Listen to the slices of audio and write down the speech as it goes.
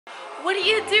What do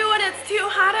you do when it's too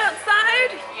hot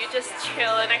outside? You just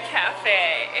chill in a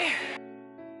cafe.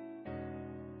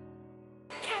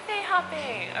 Cafe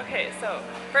hopping. Okay, so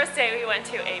first day we went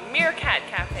to a Meerkat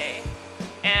Cafe,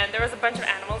 and there was a bunch of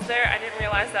animals there. I didn't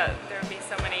realize that there would be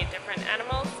so many different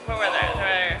animals. What were there?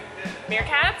 There were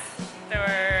meerkats, there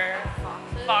were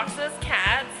foxes,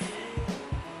 cats,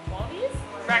 wallabies,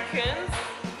 raccoons.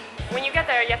 When you get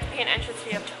there, you have to pay an entrance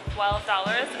fee of $12,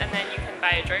 and then you can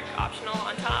buy a drink optional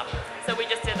on top. So we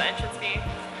just did the entrance fee,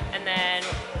 and then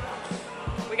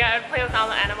we got to play with all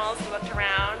the animals. We looked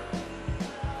around.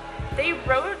 They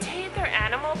rotate their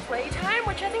animal playtime,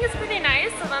 which I think is pretty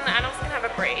nice, so then the animals can have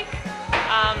a break.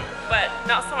 But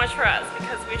not so much for us,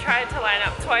 because we tried to line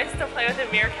up twice to play with the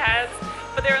meerkats,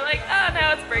 but they were like, oh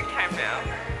no, it's break time now.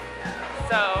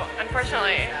 So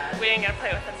unfortunately, we didn't get to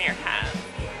play with the meerkats.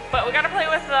 But we got to play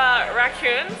with the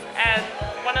raccoons, and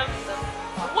one of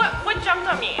what jumped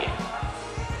on me?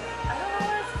 I don't know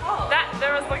what it's called.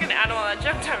 There was like an animal that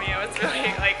jumped on me. It was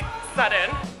really like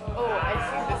sudden. Oh, I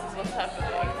see. This is what's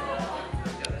happening.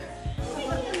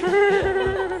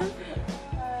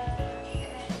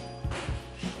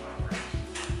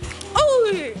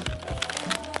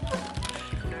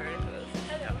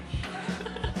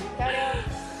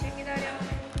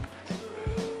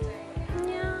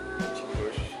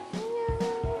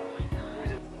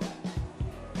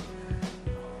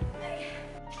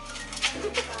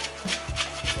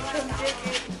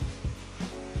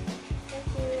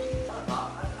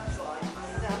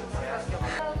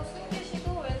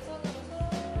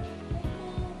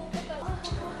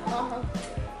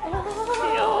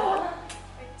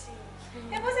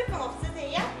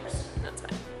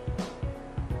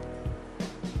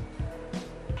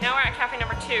 Now we're at cafe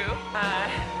number 2.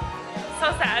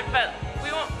 So sad, but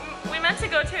we meant to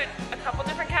go to a couple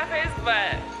different cafes,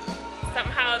 but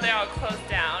somehow they all closed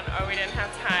down, or we didn't have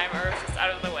time, or it was just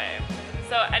out of the way.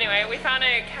 So anyway, we found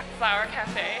a flower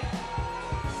cafe.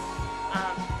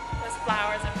 There's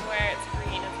flowers everywhere. It's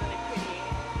green. It's really pretty.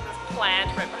 There's a plant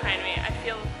right behind me. I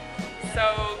feel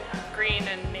so green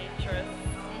and naturous.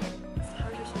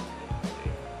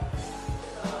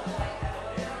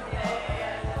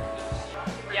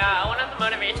 Yeah, one of the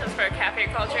motivations for cafe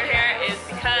culture here is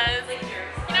because,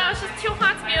 you know, it's just too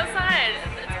hot to be outside.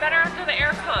 It's better under the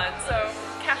aircon, so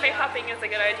cafe hopping is a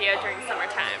good idea during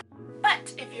summertime.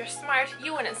 But if you're smart,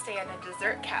 you wouldn't stay at a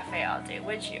dessert cafe all day,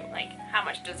 would you? Like, how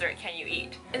much dessert can you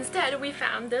eat? Instead, we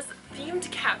found this themed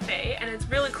cafe, and it's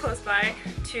really close by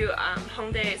to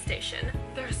Hongdae station.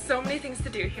 There are so many things to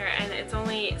do here, and it's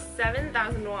only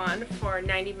 7,000 won for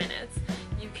 90 minutes.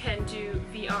 You can do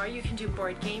VR, you can do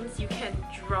board games, you can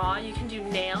draw, you can do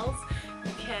nails,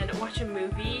 you can watch a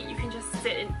movie, you can just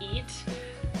sit and eat.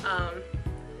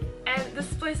 And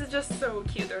this place is just so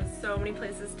cute. There's so many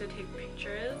places to take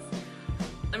pictures.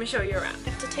 Let me show you around.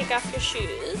 You have to take off your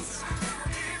shoes.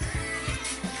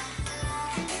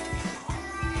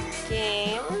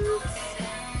 Games.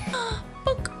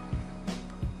 Book.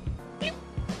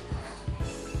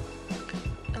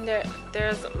 And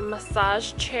there's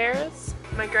massage chairs.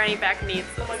 My granny back needs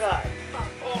this. Oh my god.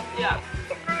 Oh, yeah.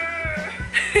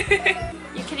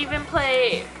 You can even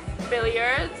play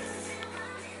billiards.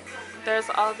 There's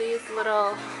all these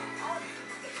little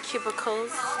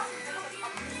cubicles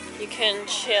you can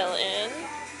chill in.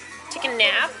 Take a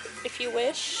nap if you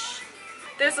wish.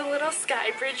 There's a little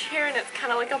sky bridge here, and it's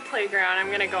kind of like a playground. I'm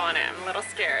gonna go on it. I'm a little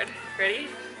scared. Ready?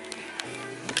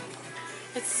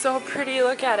 It's so pretty.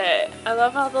 Look at it. I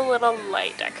love all the little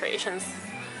light decorations.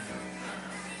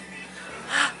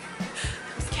 I'm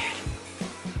scared.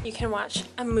 You can watch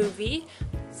a movie.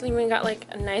 So we got like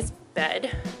a nice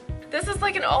bed. This is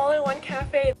like an all-in-one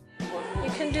cafe.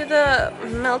 You can do the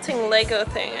melting Lego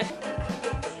thing.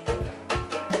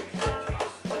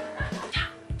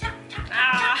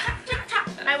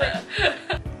 I win.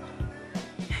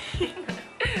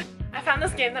 I found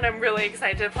this game that I'm really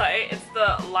excited to play. It's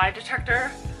the lie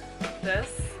detector.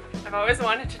 This. I've always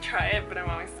wanted to try it, but I'm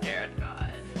always scared.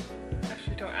 God.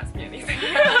 Actually, don't ask me anything.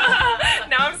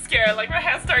 Now I'm scared. Like, my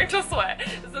hand's starting to sweat.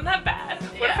 Isn't that bad?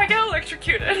 What if I get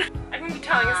electrocuted? I'm gonna be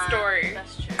telling a story.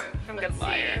 That's true. I'm a good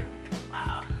liar.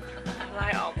 Wow. I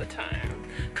lie all the time.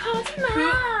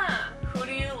 Who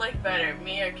do you like better,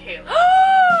 me or Kayla?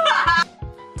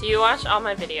 Do you watch all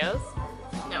my videos?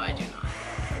 No, I do not.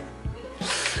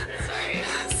 Sorry.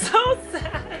 So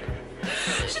sad.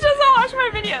 She doesn't watch my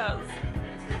videos.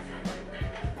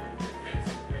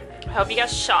 I hope you got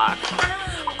shocked.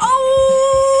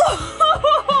 Oh!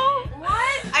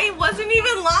 What? I wasn't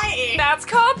even lying. That's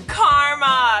called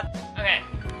karma. Okay.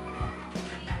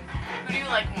 Who do you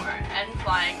like more, end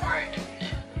flying or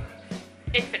infinite?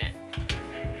 Infinite.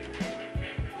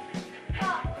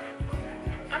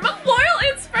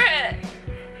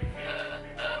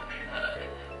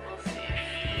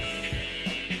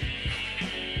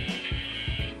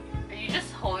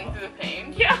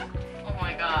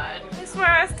 swear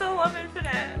I still love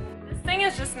Infinite. This thing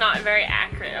is just not very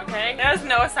accurate, okay? There's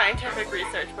no scientific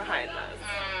research behind this.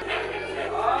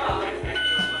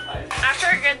 After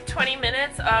a good 20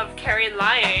 minutes of Carrie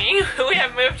lying, we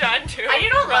have moved on to I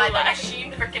don't lie that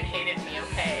she freaking hated me,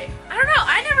 okay? I don't know,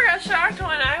 I never got shocked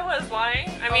when I was lying.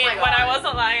 I mean, when I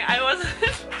wasn't lying, I wasn't.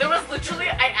 There was literally,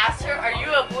 I asked her, are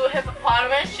you a blue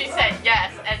hippopotamus? She said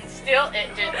yes, and still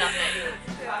it did nothing.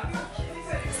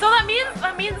 So that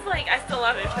means like I still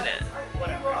love Infinite.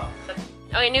 Whatever.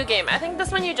 Okay, new game. I think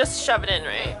this one you just shove it in,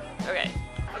 right? Okay.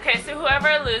 Okay, so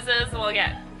whoever loses will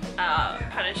get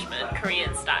punishment,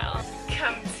 Korean style.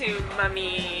 Come to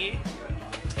mommy.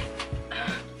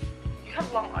 You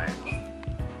have long arms.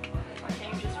 Why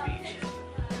can't you just reach?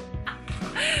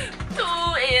 2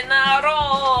 in a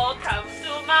row, come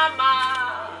to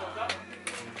mama.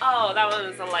 Oh, that one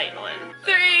was a light one.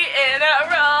 3 in a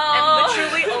row. And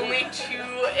literally only 2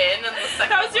 in and the second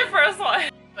That was your first one.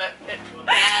 But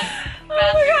bad Oh my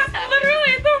god, happened.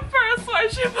 literally the first one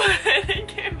she put in and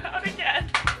came out again.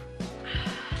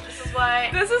 This is why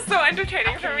This is so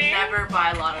entertaining I for can me. never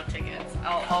buy lotto tickets.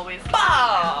 I'll always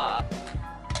Bah!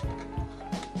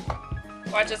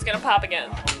 Watch, it's gonna pop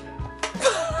again.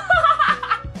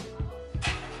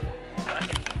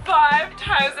 5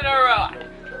 times in a row.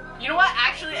 You know what?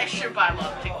 Actually, I should buy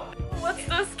lotto tickets. What's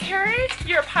this, Carrie?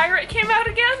 Your pirate came out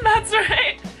again? That's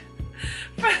right.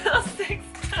 For the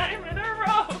 6th time in a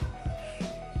row.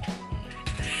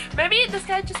 Maybe this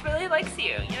guy just really likes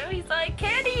you. You know, he's like,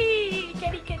 Kitty!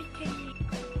 Kitty, kitty, kitty.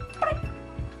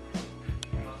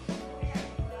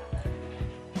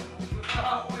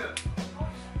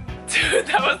 Dude,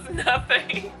 that was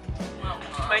nothing.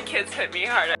 My kids hit me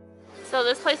harder. So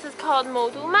this place is called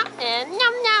Moduma and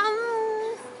Yum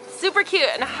Yum. Super cute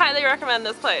and I highly recommend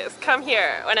this place. Come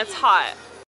here when it's hot.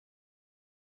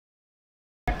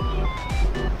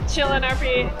 Chilling our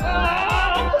feet.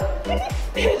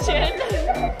 Pigeon.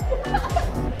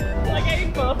 Like I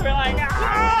think both were like,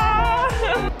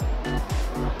 ah!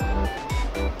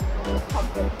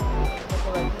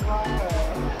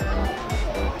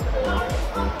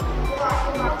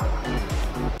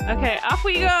 Okay, off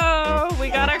we go. We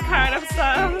got our cart of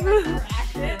stuff.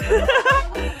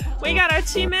 We got our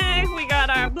chimek, we got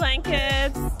our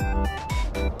blankets.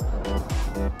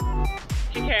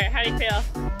 Hey Carrie, how do you feel?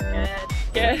 Good.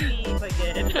 Good. But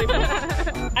good.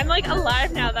 I'm like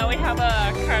alive now that we have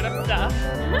a cart of stuff.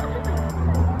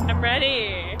 I'm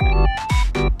ready.